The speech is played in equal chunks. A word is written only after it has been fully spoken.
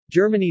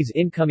Germany's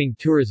incoming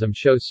tourism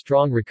shows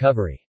strong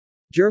recovery.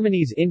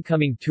 Germany's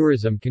incoming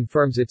tourism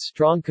confirms its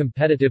strong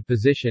competitive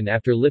position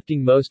after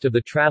lifting most of the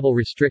travel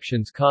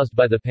restrictions caused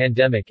by the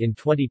pandemic in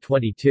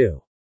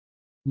 2022.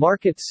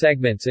 Market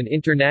segments and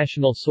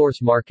international source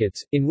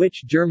markets, in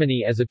which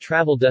Germany as a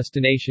travel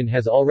destination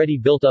has already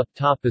built up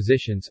top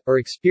positions, are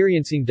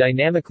experiencing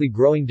dynamically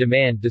growing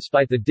demand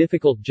despite the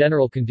difficult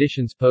general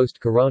conditions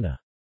post-corona.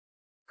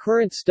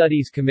 Current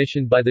studies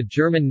commissioned by the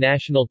German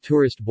National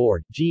Tourist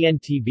Board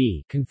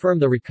 (GNTB) confirm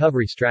the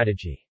recovery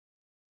strategy.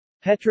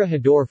 Petra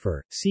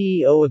Hedorfer,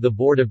 CEO of the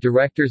Board of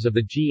Directors of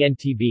the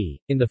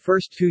GNTB, in the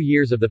first 2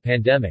 years of the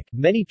pandemic,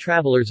 many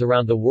travelers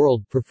around the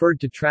world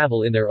preferred to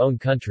travel in their own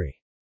country.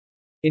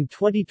 In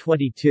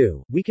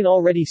 2022, we can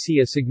already see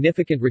a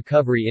significant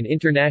recovery in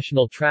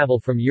international travel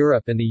from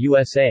Europe and the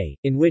USA,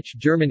 in which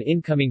German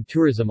incoming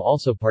tourism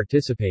also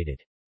participated.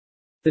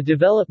 The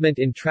development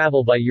in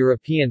travel by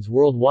Europeans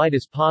worldwide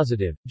is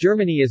positive.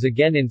 Germany is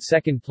again in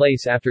second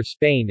place after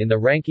Spain in the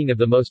ranking of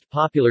the most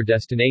popular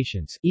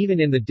destinations, even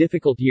in the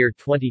difficult year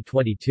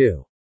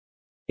 2022.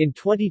 In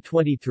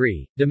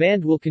 2023,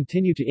 demand will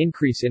continue to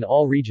increase in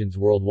all regions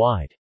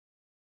worldwide.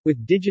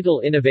 With digital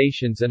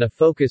innovations and a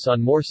focus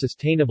on more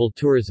sustainable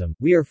tourism,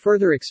 we are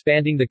further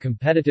expanding the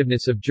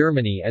competitiveness of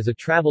Germany as a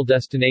travel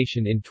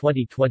destination in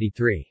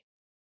 2023.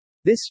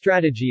 This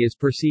strategy is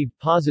perceived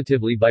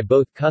positively by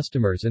both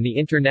customers and the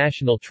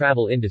international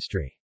travel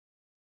industry.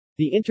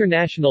 The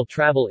international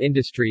travel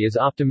industry is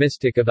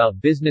optimistic about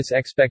business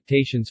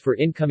expectations for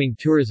incoming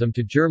tourism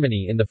to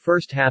Germany in the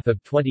first half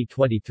of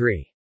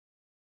 2023.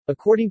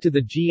 According to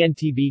the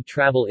GNTB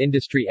Travel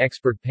Industry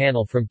Expert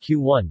Panel from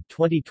Q1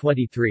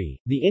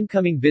 2023, the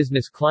incoming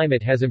business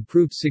climate has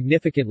improved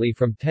significantly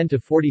from 10 to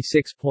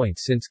 46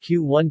 points since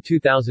Q1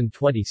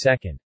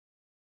 2022.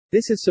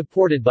 This is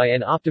supported by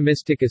an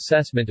optimistic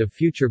assessment of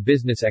future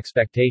business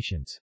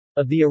expectations.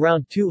 Of the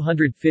around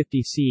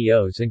 250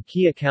 CEOs and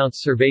key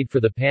accounts surveyed for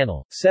the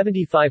panel,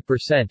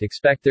 75%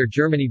 expect their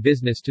Germany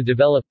business to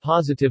develop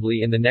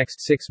positively in the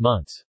next 6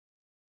 months.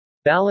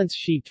 Balance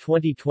sheet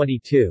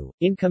 2022,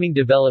 incoming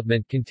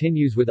development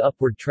continues with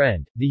upward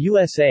trend. The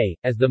USA,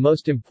 as the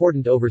most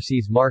important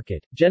overseas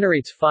market,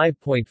 generates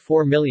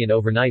 5.4 million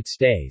overnight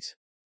stays.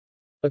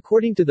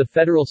 According to the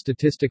Federal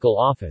Statistical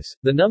Office,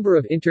 the number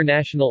of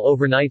international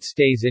overnight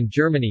stays in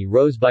Germany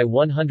rose by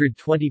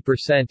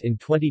 120% in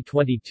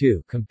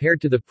 2022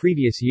 compared to the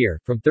previous year,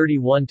 from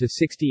 31 to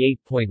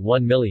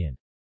 68.1 million.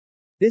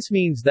 This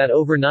means that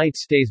overnight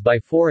stays by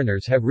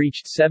foreigners have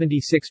reached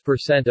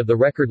 76% of the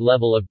record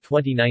level of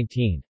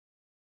 2019.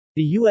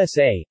 The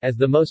USA, as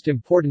the most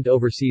important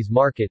overseas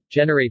market,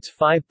 generates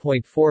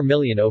 5.4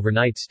 million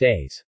overnight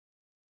stays.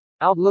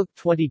 Outlook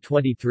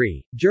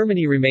 2023,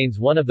 Germany remains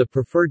one of the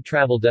preferred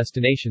travel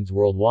destinations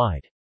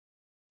worldwide.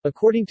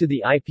 According to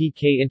the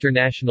IPK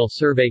International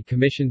Survey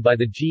commissioned by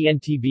the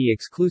GNTB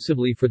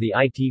exclusively for the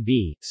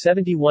ITB,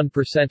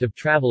 71% of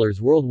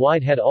travelers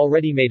worldwide had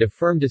already made a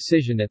firm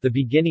decision at the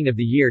beginning of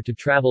the year to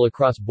travel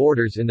across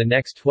borders in the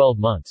next 12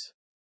 months.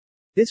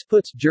 This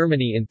puts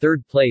Germany in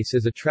third place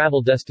as a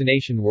travel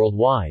destination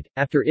worldwide,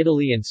 after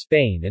Italy and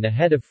Spain and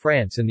ahead of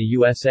France and the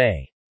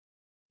USA.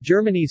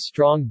 Germany's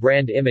strong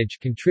brand image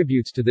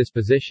contributes to this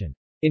position.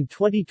 In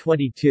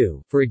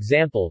 2022, for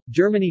example,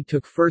 Germany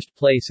took first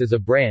place as a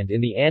brand in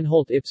the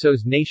Anhalt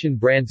Ipsos Nation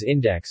Brands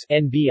Index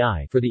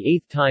 (NBI) for the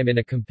 8th time in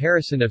a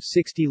comparison of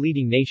 60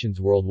 leading nations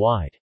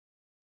worldwide.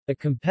 A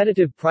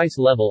competitive price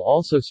level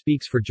also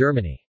speaks for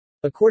Germany.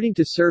 According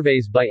to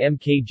surveys by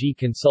MKG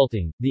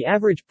Consulting, the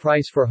average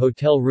price for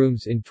hotel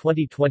rooms in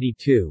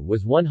 2022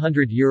 was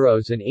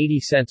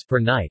 €100.80 per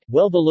night,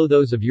 well below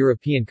those of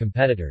European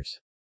competitors.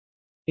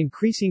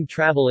 Increasing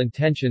travel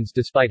intentions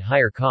despite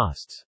higher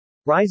costs.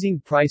 Rising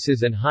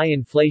prices and high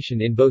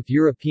inflation in both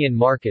European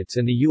markets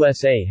and the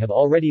USA have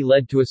already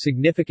led to a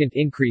significant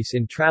increase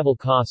in travel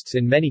costs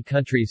in many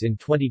countries in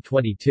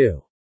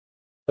 2022.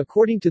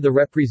 According to the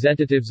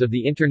representatives of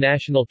the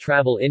international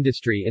travel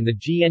industry in the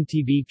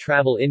GNTB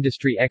Travel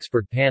Industry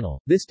Expert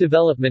Panel, this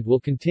development will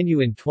continue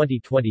in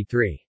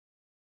 2023.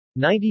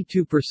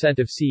 92%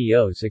 of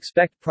CEOs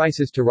expect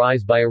prices to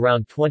rise by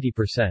around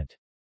 20%.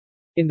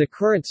 In the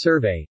current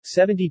survey,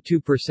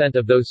 72%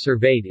 of those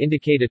surveyed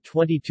indicate a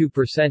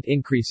 22%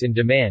 increase in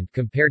demand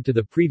compared to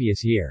the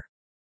previous year.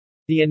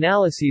 The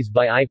analyses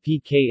by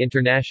IPK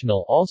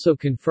International also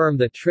confirm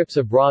that trips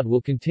abroad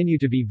will continue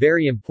to be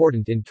very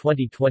important in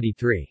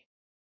 2023.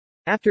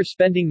 After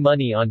spending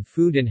money on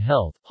food and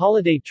health,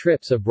 holiday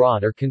trips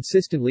abroad are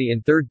consistently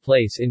in third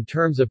place in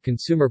terms of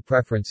consumer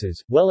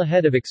preferences, well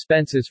ahead of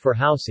expenses for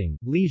housing,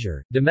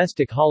 leisure,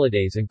 domestic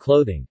holidays and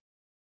clothing.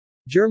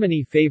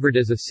 Germany favored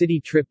as a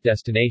city trip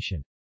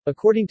destination.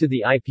 According to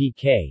the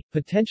IPK,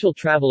 potential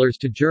travelers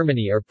to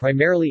Germany are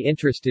primarily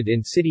interested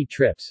in city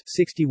trips,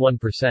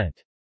 61%.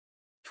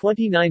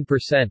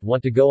 29%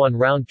 want to go on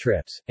round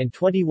trips, and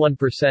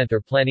 21%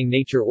 are planning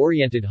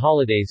nature-oriented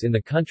holidays in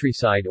the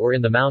countryside or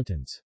in the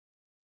mountains.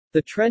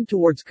 The trend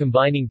towards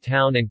combining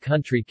town and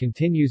country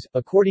continues,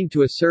 according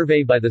to a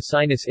survey by the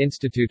Sinus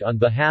Institute on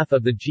behalf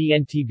of the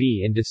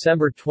GNTB in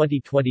December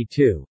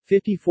 2022.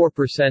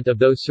 54% of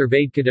those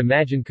surveyed could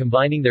imagine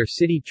combining their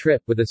city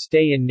trip with a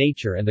stay in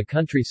nature and the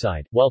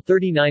countryside, while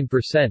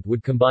 39%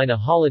 would combine a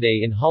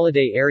holiday in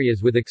holiday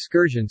areas with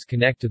excursions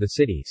connect to the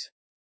cities.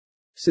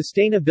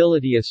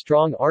 Sustainability: a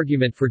strong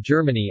argument for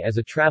Germany as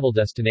a travel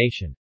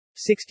destination.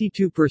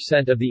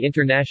 62% of the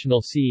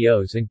international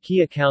CEOs and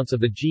key accounts of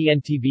the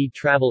GNTB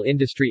Travel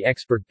Industry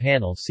Expert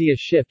Panel see a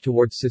shift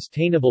towards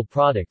sustainable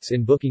products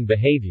in booking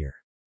behavior.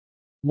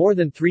 More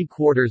than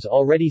three-quarters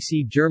already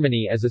see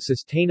Germany as a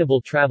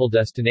sustainable travel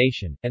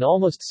destination, and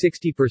almost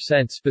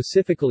 60%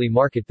 specifically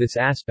market this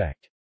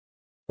aspect.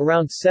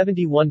 Around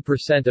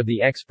 71% of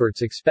the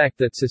experts expect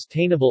that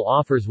sustainable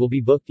offers will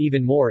be booked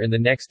even more in the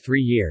next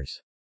 3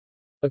 years.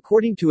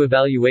 According to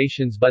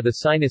evaluations by the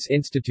Sinus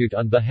Institute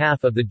on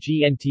behalf of the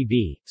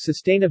GNTB,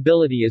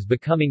 sustainability is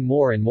becoming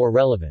more and more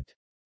relevant.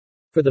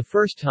 For the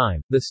first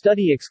time, the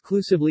study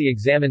exclusively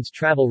examines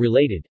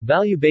travel-related,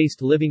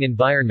 value-based living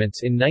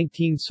environments in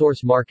 19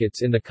 source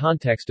markets in the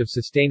context of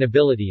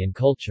sustainability and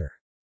culture.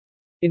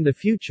 In the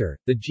future,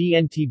 the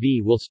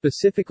GNTB will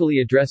specifically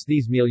address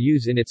these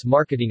milieux in its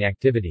marketing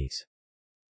activities.